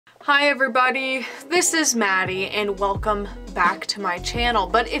Hi everybody, this is Maddie and welcome back to my channel.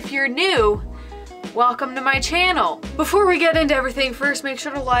 But if you're new, welcome to my channel. Before we get into everything, first make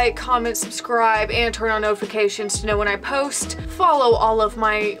sure to like, comment, subscribe, and turn on notifications to know when I post. Follow all of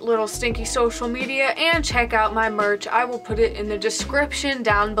my little stinky social media and check out my merch. I will put it in the description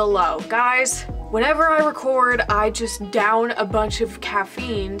down below. Guys, whenever I record, I just down a bunch of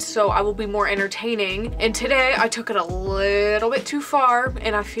caffeine so I will be more entertaining. And today I took it a little bit too far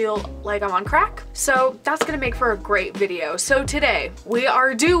and I feel like I'm on crack. So that's gonna make for a great video. So today we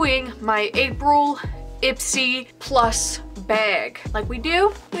are doing my April IPSY Plus bag. Like we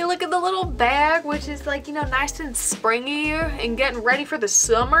do, we look at the little bag, which is like, you know, nice and springy and getting ready for the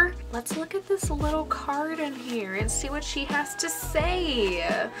summer. Let's look at this little card in here and see what she has to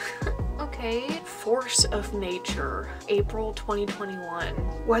say. Okay. Force of Nature, April 2021.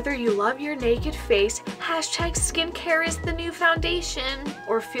 Whether you love your naked face, hashtag skincare is the new foundation,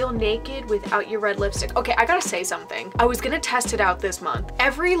 or feel naked without your red lipstick. Okay, I gotta say something. I was gonna test it out this month.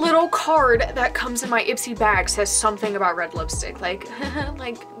 Every little card that comes in my IPSY bag says something about red lipstick. Like,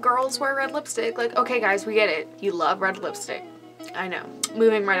 like girls wear red lipstick. Like, okay guys, we get it. You love red lipstick. I know.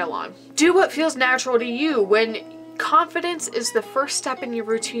 Moving right along. Do what feels natural to you. When confidence is the first step in your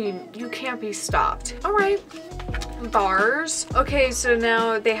routine, you can't be stopped. All right. Bars. Okay, so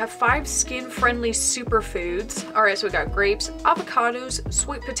now they have 5 skin-friendly superfoods. All right, so we got grapes, avocados,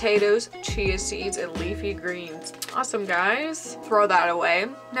 sweet potatoes, chia seeds, and leafy greens. Awesome, guys. Throw that away.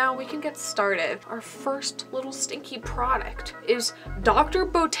 Now we can get started. Our first little stinky product is Dr.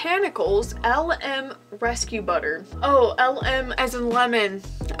 Botanicals LM Rescue Butter. Oh, LM as in lemon.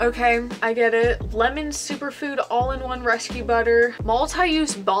 Okay, I get it. Lemon superfood all-in-one rescue butter.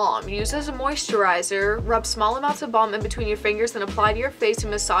 Multi-use balm. Use as a moisturizer. Rub small amounts of balm in between your fingers and apply to your face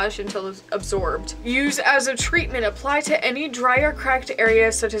and massage until it's absorbed. Use as a treatment. Apply to any dry or cracked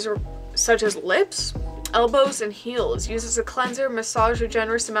areas such as lips, elbows, and heels. Use as a cleanser. Massage a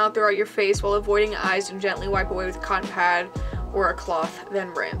generous amount throughout your face while avoiding eyes and gently wipe away with a cotton pad or a cloth,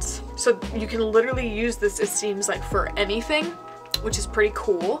 then rinse. So you can literally use this, it seems like, for anything, which is pretty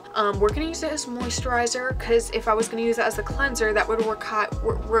cool. We're gonna use it as moisturizer because if I was gonna use it as a cleanser, that would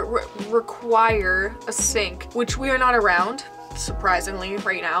require a sink, which we are not around, surprisingly,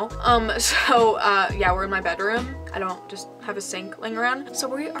 right now. Yeah, we're in my bedroom. I don't just have a sink laying around. So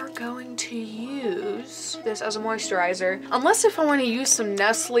we are going to use this as a moisturizer, unless if I want to use some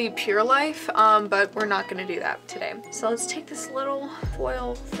Nestle Pure Life, but we're not gonna do that today. So let's take this little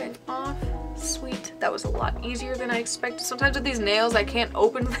foil thing off. Sweet. That was a lot easier than I expected. Sometimes with these nails I can't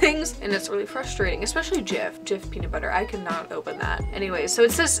open things and it's really frustrating, especially Jif peanut butter. I cannot open that. Anyway, so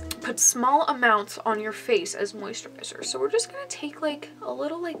it says put small amounts on your face as moisturizer. So we're just gonna take like a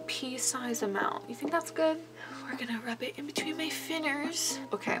little like pea-size amount. You think that's good? We're gonna rub it in between my fingers.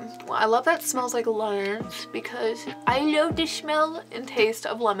 Okay, well, I love that it smells like lemons because I love the smell and taste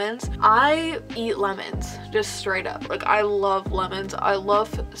of lemons. I eat lemons, just straight up. Like, I love lemons. I love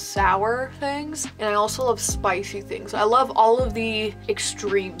sour things, and I also love spicy things. I love all of the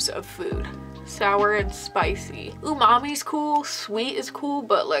extremes of food. Sour and spicy. Umami's cool, sweet is cool,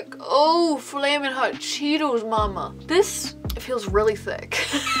 but like, oh, flaming hot Cheetos, mama. This feels really thick.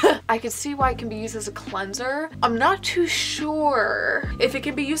 I can see why it can be used as a cleanser. I'm not too sure. If it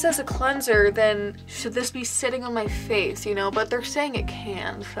can be used as a cleanser, then should this be sitting on my face, you know? But they're saying it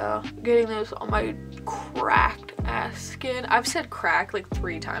can, so getting this on my cracked ass skin. I've said crack like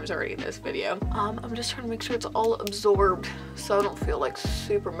 3 times already in this video. I'm just trying to make sure it's all absorbed so I don't feel like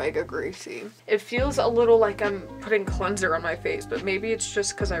super mega greasy. It feels a little like I'm putting cleanser on my face, but maybe it's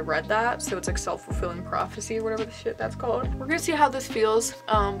just because I read that, so it's like self-fulfilling prophecy or whatever the shit that's called. We're gonna see how this feels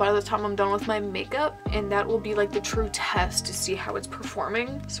by the time I'm done with my makeup, and that will be like the true test to see how it's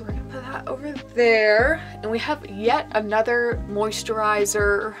performing. So we're gonna put that over there, and we have yet another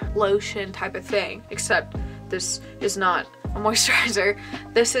moisturizer lotion type of thing, except this is not a moisturizer.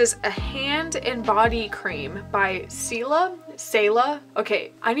 This is a hand and body cream by Selah.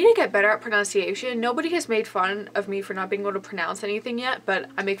 Okay, I need to get better at pronunciation. Nobody has made fun of me for not being able to pronounce anything yet, but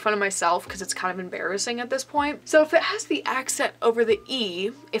I make fun of myself because it's kind of embarrassing at this point. So if it has the accent over the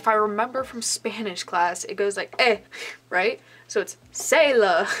E, if I remember from Spanish class, it goes like eh, right? So it's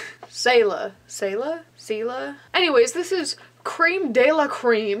Selah. Anyways, this is Creme de la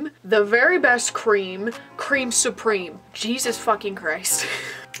Creme, the very best cream, cream supreme. Jesus fucking Christ.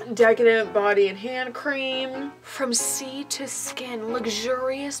 Decadent Body and Hand Cream. From Sea to Skin,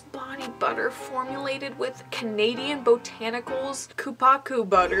 luxurious body butter formulated with Canadian botanicals Kupaku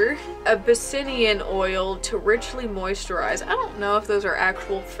butter, Abyssinian oil to richly moisturize. I don't know if those are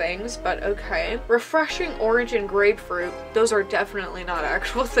actual things, but okay. Refreshing orange and grapefruit. Those are definitely not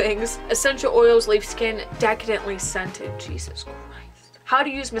actual things. Essential oils leave skin decadently scented. Jesus Christ. How to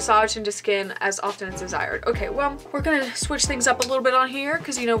use massage into skin as often as desired. Okay, well, we're gonna switch things up a little bit on here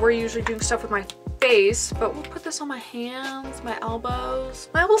because, you know, we're usually doing stuff with my face, but we'll put this on my hands, my elbows.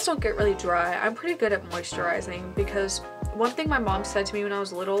 My elbows don't get really dry. I'm pretty good at moisturizing because one thing my mom said to me when I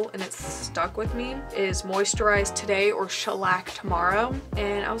was little, and it's stuck with me, is moisturize today or shellac tomorrow.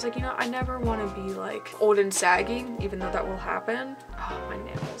 And I was like, you know, I never want to be like old and saggy, even though that will happen. Oh, my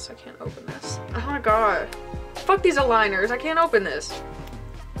nails, I can't open this. Oh my God. Fuck these aligners, I can't open this.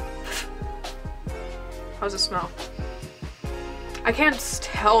 How's it smell? I can't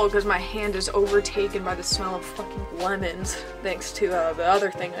tell because my hand is overtaken by the smell of fucking lemons thanks to the other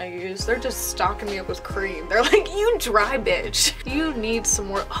thing I use. They're just stocking me up with cream. They're like, you dry bitch. You need some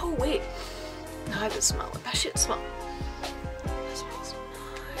more. Oh wait, no, I can smell it. That shit smells. That smells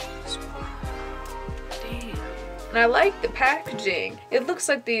nice. Damn. And I like the packaging. It looks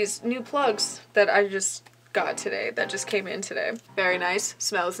like these new plugs that I just got today, that just came in today. Very nice,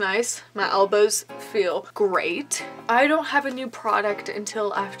 smells nice. My elbows feel great. I don't have a new product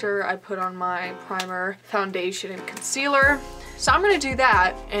until after I put on my primer, foundation, and concealer. So I'm gonna do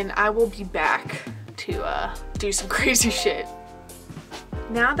that and I will be back to do some crazy shit.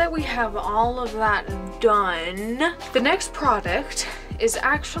 Now that we have all of that done, the next product is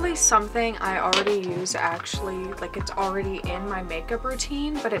actually something I already use, actually, like it's already in my makeup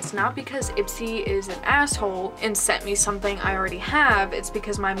routine, but it's not because IPSY is an asshole and sent me something I already have. It's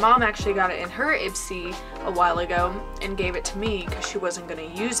because my mom actually got it in her IPSY a while ago and gave it to me because she wasn't gonna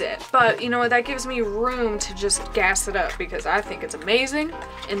use it. But you know what, that gives me room to just gas it up because I think it's amazing.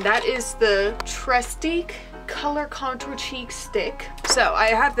 And that is the Trestique Color Contour Cheek Stick. So I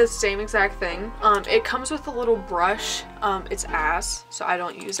have this same exact thing. It comes with a little brush. It's ass, so I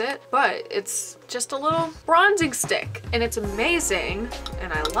don't use it, but it's just a little bronzing stick and it's amazing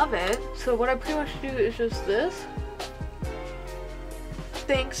and I love it. So what I pretty much do is just this.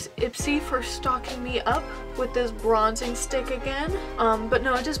 Thanks IPSY for stocking me up with this bronzing stick again. But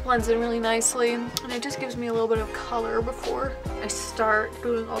no, it just blends in really nicely and it just gives me a little bit of color before I start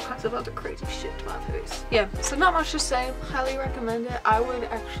doing all kinds of other crazy shit to my face. Yeah, so not much to say. Highly recommend it. I would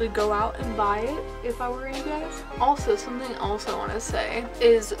actually go out and buy it if I were you guys. Also, something else I want to say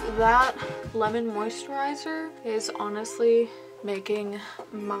is that lemon moisturizer is honestly making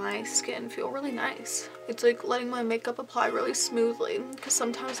my skin feel really nice. It's like letting my makeup apply really smoothly because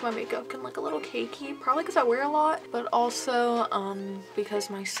sometimes my makeup can look a little cakey, probably because I wear a lot, but also because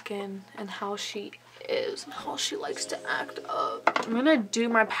my skin and how she is, how she likes to act up. I'm gonna do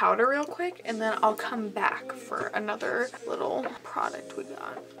my powder real quick and then I'll come back for another little product we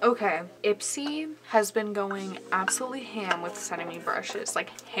got. Okay, IPSY has been going absolutely ham with sending me brushes,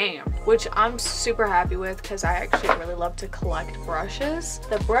 like ham, which I'm super happy with because I actually really love to collect brushes.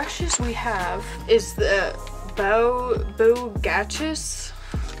 The brushes we have is the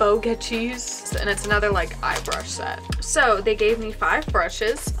Bogatchis, and it's another like eye brush set. So they gave me 5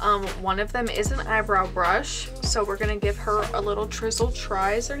 brushes. One of them is an eyebrow brush, so we're gonna give her a little drizzle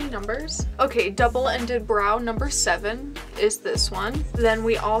try. Is there any numbers? Okay, double-ended brow number 7 is this one. Then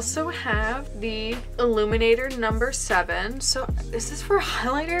we also have the illuminator number 7. So is this for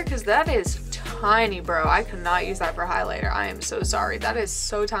highlighter? Because that is tiny, bro. I could not use that for highlighter. I am so sorry. That is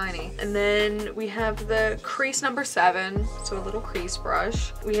so tiny. And then we have the crease number 7, so a little crease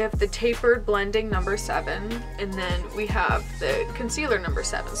brush. We have the tapered blending number 7, and then we have the concealer number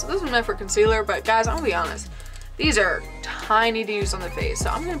 7. So this is meant for concealer, but guys, I'm gonna be honest, these are tiny to use on the face. So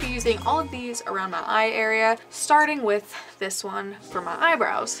I'm gonna be using all of these around my eye area, starting with this one for my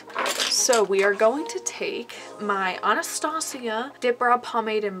eyebrows. So we are going to take my Anastasia Dip Brow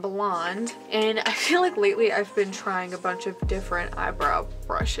Pomade in Blonde, and I feel like lately I've been trying a bunch of different eyebrow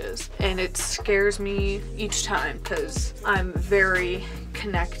brushes, and it scares me each time because I'm very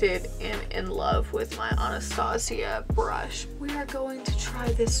connected and in love with my Anastasia brush. We are going to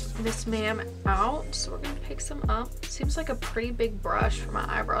try this Miss Ma'am out, so we're gonna pick some up. Seems like a pretty big brush for my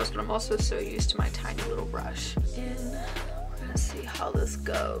eyebrows, but I'm also so used to my tiny little brush. And we're gonna see how this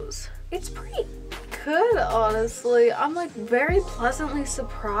goes. It's pretty good, honestly. I'm like very pleasantly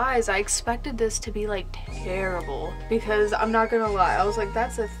surprised. I expected this to be like terrible because I'm not gonna lie, I was like,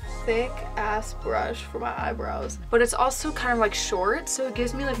 that's a thick ass brush for my eyebrows, but it's also kind of like short, so it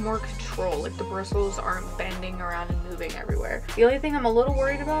gives me like more control. Like the bristles aren't bending around and moving everywhere. The only thing I'm a little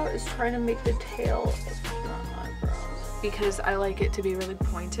worried about is trying to make the tail of my eyebrows, because I like it to be really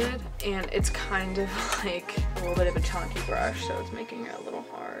pointed, and it's kind of like a little bit of a chunky brush, so it's making it a little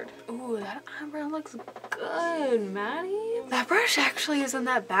hard. Ooh, that eyebrow looks good, Maddie. That brush actually isn't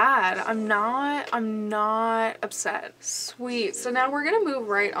that bad. I'm not upset. Sweet. So now we're gonna move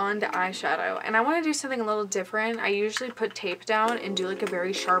right on to eyeshadow, and I want to do something a little different. I usually put tape down and do like a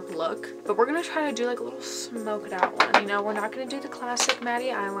very sharp look, but we're gonna try to do like a little smoked out one. You know, we're not gonna do the classic Maddie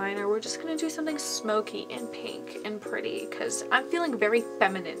eyeliner. We're just gonna do something smoky and pink and pretty, because I'm feeling very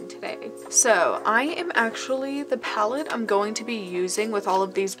feminine today. So I am actually, the palette I'm going to be using with all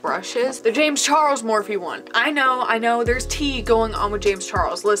of these brushes, the James Charles Morphe one. I know there's tea going on with James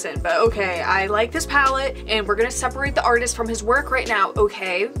Charles, listen, but okay, I like this palette and we're gonna separate the artist from his work right now,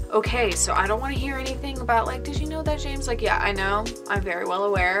 okay? Okay, so I don't want to hear anything about like, did you know that James? Like, yeah, I know, I'm very well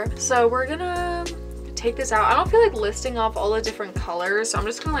aware. So we're gonna take this out. I don't feel like listing off all the different colors, so I'm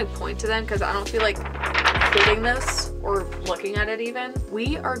just gonna like point to them because I don't feel like holding this or looking at it even.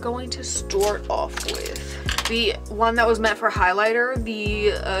 We are going to start off with the one that was meant for highlighter, the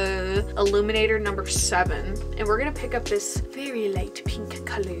Illuminator number 7, and we're gonna pick up this very light pink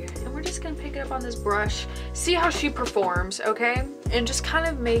color, and we're just gonna pick it up on this brush, see how she performs, okay? And just kind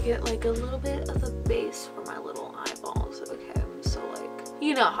of make it like a little bit of a base for my little eyeballs, okay? So like,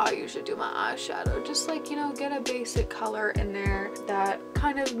 you know how I usually do my eyeshadow, just like, you know, get a basic color in there that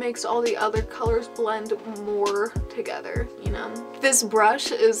kind of makes all the other colors blend more together, you know? This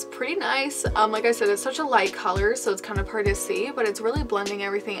brush is pretty nice. Like I said, it's such a light color, so it's kind of hard to see, but it's really blending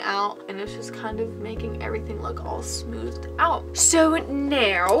everything out, and it's just kind of making everything look all smoothed out. So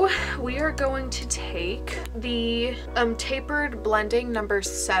now we are going to take the tapered blending number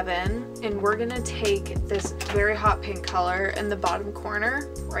 7, and we're gonna take this very hot pink color in the bottom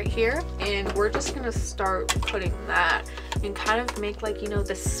corner right here, and we're just gonna start putting that and kind of make like, you know,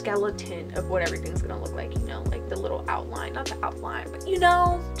 the skeleton of what everything's gonna look like, you know, like the little outline, not the outline, but you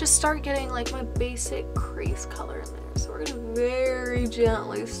know, just start getting like my basic crease color in there. So we're gonna very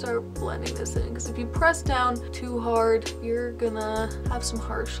gently start blending this in, because if you press down too hard, you're gonna have some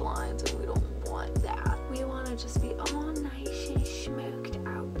harsh lines, and we don't want that. We want to just be all nice and smoked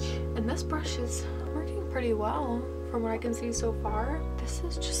out. And this brush is working pretty well from what I can see so far. This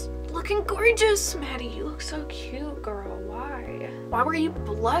is just looking gorgeous. Maddie, you look so cute, girl. Why were you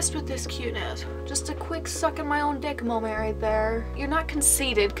blessed with this cuteness? Just a quick suck in my own dick moment right there. You're not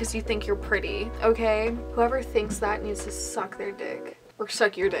conceited because you think you're pretty, okay? Whoever thinks that needs to suck their dick. Or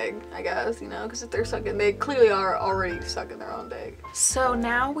suck your dick, I guess, you know, because if they're sucking, they clearly are already sucking their own dick. So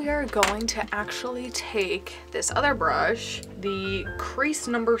now we are going to actually take this other brush, the crease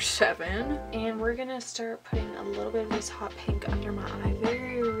number 7, and we're gonna start putting a little bit of this hot pink under my eye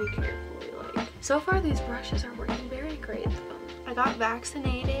very carefully. Like, so far these brushes are working very great though. I got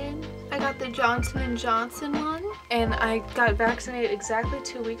vaccinated. I got the Johnson & Johnson one, and I got vaccinated exactly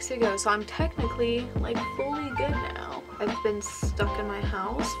 2 weeks ago, so I'm technically like fully good now. I've been stuck in my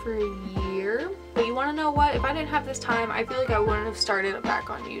house for a year, but you want to know what? If I didn't have this time, I feel like I wouldn't have started back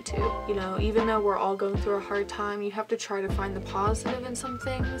on YouTube. You know, even though we're all going through a hard time, you have to try to find the positive in some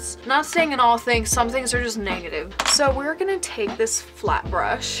things. Not saying in all things, some things are just negative. So we're gonna take this flat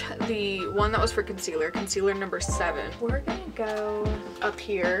brush, the one that was for concealer, concealer number 7. We're gonna go up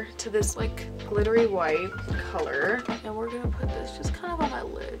here to this like glittery white color, and we're gonna put this just kind of on my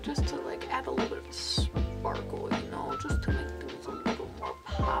lid, just to like add a little bit of sparkle, you know, just to make things a little more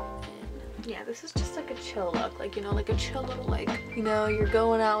poppin'. Yeah, this is just like a chill look, like, you know, like a chill little, like, you know, you're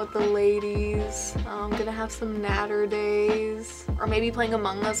going out with the ladies, gonna have some natter days, or maybe playing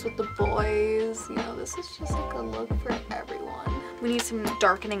Among Us with the boys. You know, this is just like a look for everyone. We need some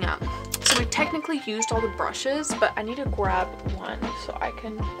darkening up. So we technically used all the brushes, but I need to grab one, so I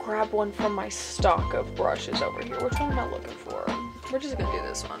can grab one from my stock of brushes over here. Which one am I looking for? We're just gonna do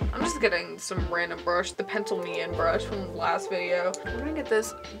this one. I'm just getting some random brush, the Pencil Me In brush from the last video. We're gonna get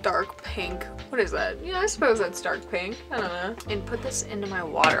this dark pink. What is that? Yeah, I suppose that's dark pink. I don't know. And put this into my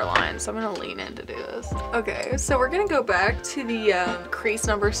waterline. So I'm gonna lean in to do this. Okay, so we're gonna go back to the crease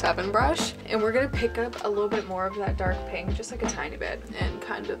number 7 brush, and we're gonna pick up a little bit more of that dark pink, just like a tiny bit, and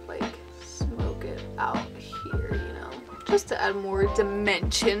kind of like smoke it out here, you know, just to add more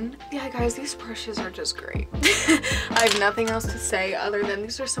dimension. Yeah, guys, these brushes are just great. I have nothing else to say other than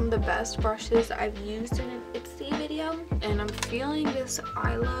these are some of the best brushes I've used in an IPSY video. medium, and I'm feeling this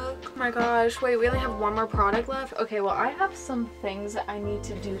eye look. Oh my gosh, wait, we only have one more product left? Okay, well, I have some things that I need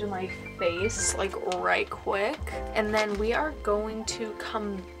to do to my face, like right quick, and then we are going to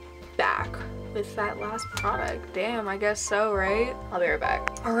come back with that last product. Damn, I guess so, right? I'll be right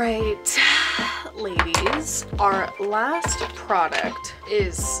back. All right, ladies, our last product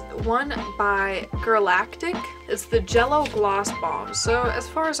is one by Galactic. It's the Jello Gloss Balm. So as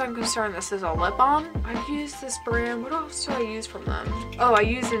far as I'm concerned, this is a lip balm. I've used this brand. What else do I use from them? Oh, I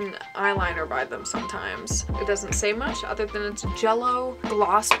use an eyeliner by them sometimes. It doesn't say much other than it's Jello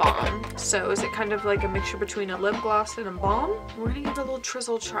Gloss Balm. So is it kind of like a mixture between a lip gloss and a balm? We're gonna give it a little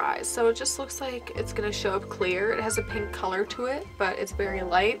drizzle try. So it just looks like it's gonna show up clear. It has a pink color to it, but it's very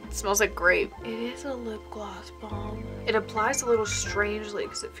light. It smells like grape. It is a lip gloss balm. It applies a little strangely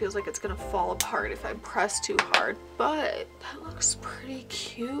because it feels like it's gonna fall apart if I press too hard, but that looks pretty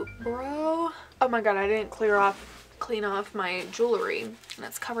cute, bro. Oh my god, I didn't clean off my jewelry, and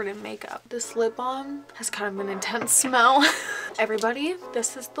it's covered in makeup. This lip balm has kind of an intense smell. Everybody,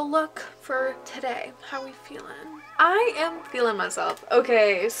 this is the look for today. How are we feeling? I am feeling myself.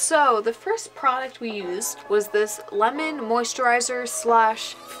 Okay, so the first product we used was this lemon moisturizer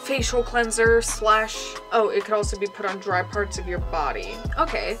slash facial cleanser slash, oh, it could also be put on dry parts of your body.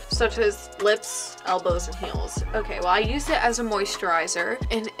 Okay, such as lips, elbows, and heels. Okay, well, I used it as a moisturizer,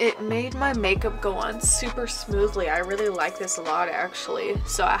 and it made my makeup go on super smoothly. I really like this a lot, actually.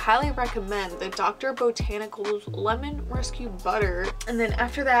 So I highly recommend the Dr. Botanicals Lemon Rescue Butter. And then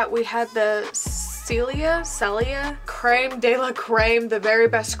after that, we had the Celia Creme de la Creme, the very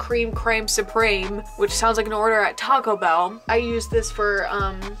best creme supreme, which sounds like an order at Taco Bell. I use this for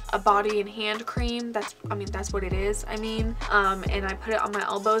a body and hand cream. That's what it is. And I put it on my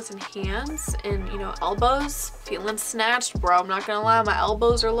elbows and hands, and you know, elbows feeling snatched, bro. I'm not gonna lie, my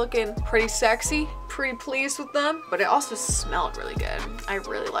elbows are looking pretty sexy. Pretty pleased with them, but it also smelled really good. I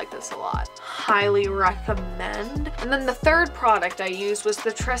really like this a lot. Highly recommend. And then the third product I used was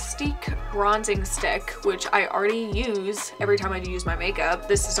the Trestique Bronzing Stick, which I already use every time I use my makeup.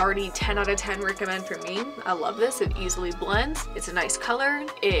 This is already 10 out of 10 recommend for me. I love this. It easily blends. It's a nice color.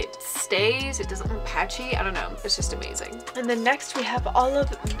 It stays. It doesn't look patchy. I don't know. It's just amazing. And then next we have all of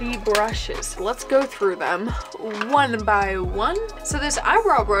the brushes. Let's go through them one by one. So this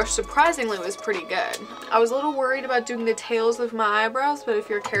eyebrow brush surprisingly was pretty good. I was a little worried about doing the tails of my eyebrows, but if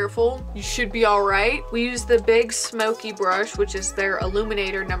you're careful, you should be all right. We used the big smoky brush, which is their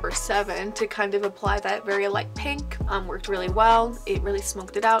Illuminator number 7, to kind of apply that very light pink. Worked really well. It really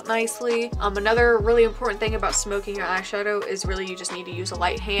smoked it out nicely. Another really important thing about smoking your eyeshadow is really you just need to use a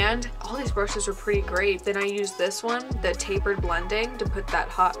light hand. All these brushes are pretty great. Then I used this one, the tapered blending, to put that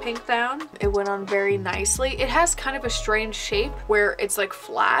hot pink down. It went on very nicely. It has kind of a strange shape where it's like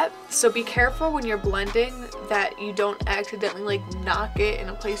flat, so be careful when you're blending that you don't accidentally like knock it in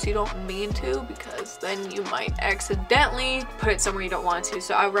a place you don't mean to, because then you might accidentally put it somewhere you don't want to.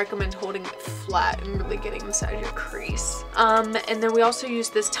 So I recommend holding it flat and really getting inside your crease. And then we also use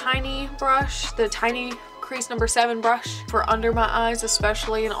this tiny brush, the tiny crease number 7 brush for under my eyes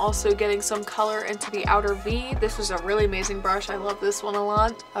especially, and also getting some color into the outer V. This was a really amazing brush. I love this one a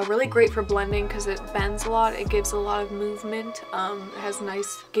lot. Really great for blending because it bends a lot. It gives a lot of movement. It has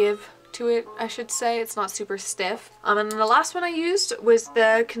nice give to it, I should say. It's not super stiff. And then the last one I used was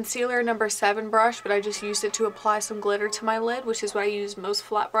the concealer number 7 brush, but I just used it to apply some glitter to my lid, which is what I use most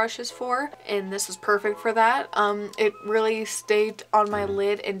flat brushes for, and this was perfect for that. It really stayed on my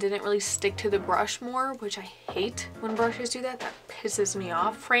lid and didn't really stick to the brush more, which I hate when brushes do that. That pisses me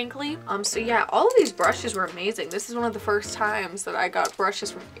off, frankly. So yeah, all of these brushes were amazing. This is one of the first times that I got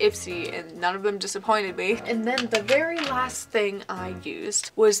brushes from IPSY, and none of them disappointed me. And then the very last thing I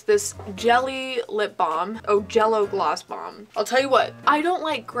used was this jelly lip balm. Oh, Jello Gloss Balm. I'll tell you what, I don't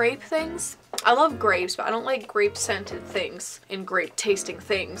like grape things. I love grapes, but I don't like grape scented things and grape tasting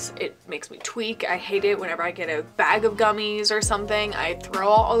things. It makes me tweak. I hate it whenever I get a bag of gummies or something. I throw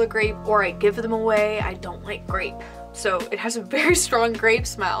out all the grape or I give them away. I don't like grape. So it has a very strong grape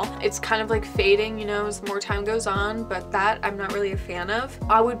smell. It's kind of like fading, you know, as more time goes on, but that I'm not really a fan of.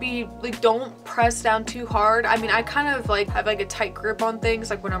 I would be like, don't press down too hard. I mean, I kind of like have like a tight grip on things,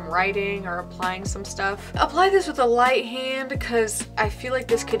 like when I'm writing or applying some stuff. Apply this with a light hand because I feel like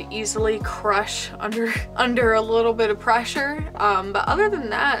this could easily crush under a little bit of pressure. But other than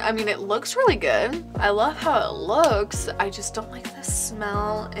that, I mean, it looks really good. I love how it looks. I just don't like the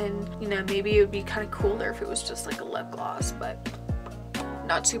smell, and you know, maybe it would be kind of cooler if it was just like a lip gloss, but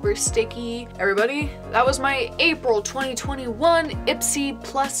not super sticky. Everybody, that was my April 2021 IPSY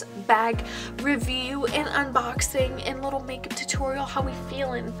Plus bag review and unboxing and little makeup tutorial. How we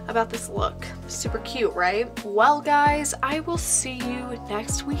feeling about this look? Super cute, right? Well guys, I will see you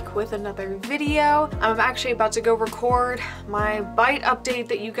next week with another video. I'm actually about to go record my bite update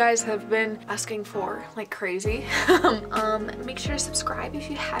that you guys have been asking for like crazy. Make sure to subscribe if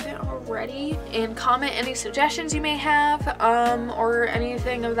you haven't already, and comment any suggestions you may have, or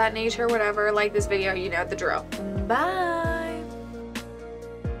anything of that nature. Whatever, like this video, you know the drill. Bye.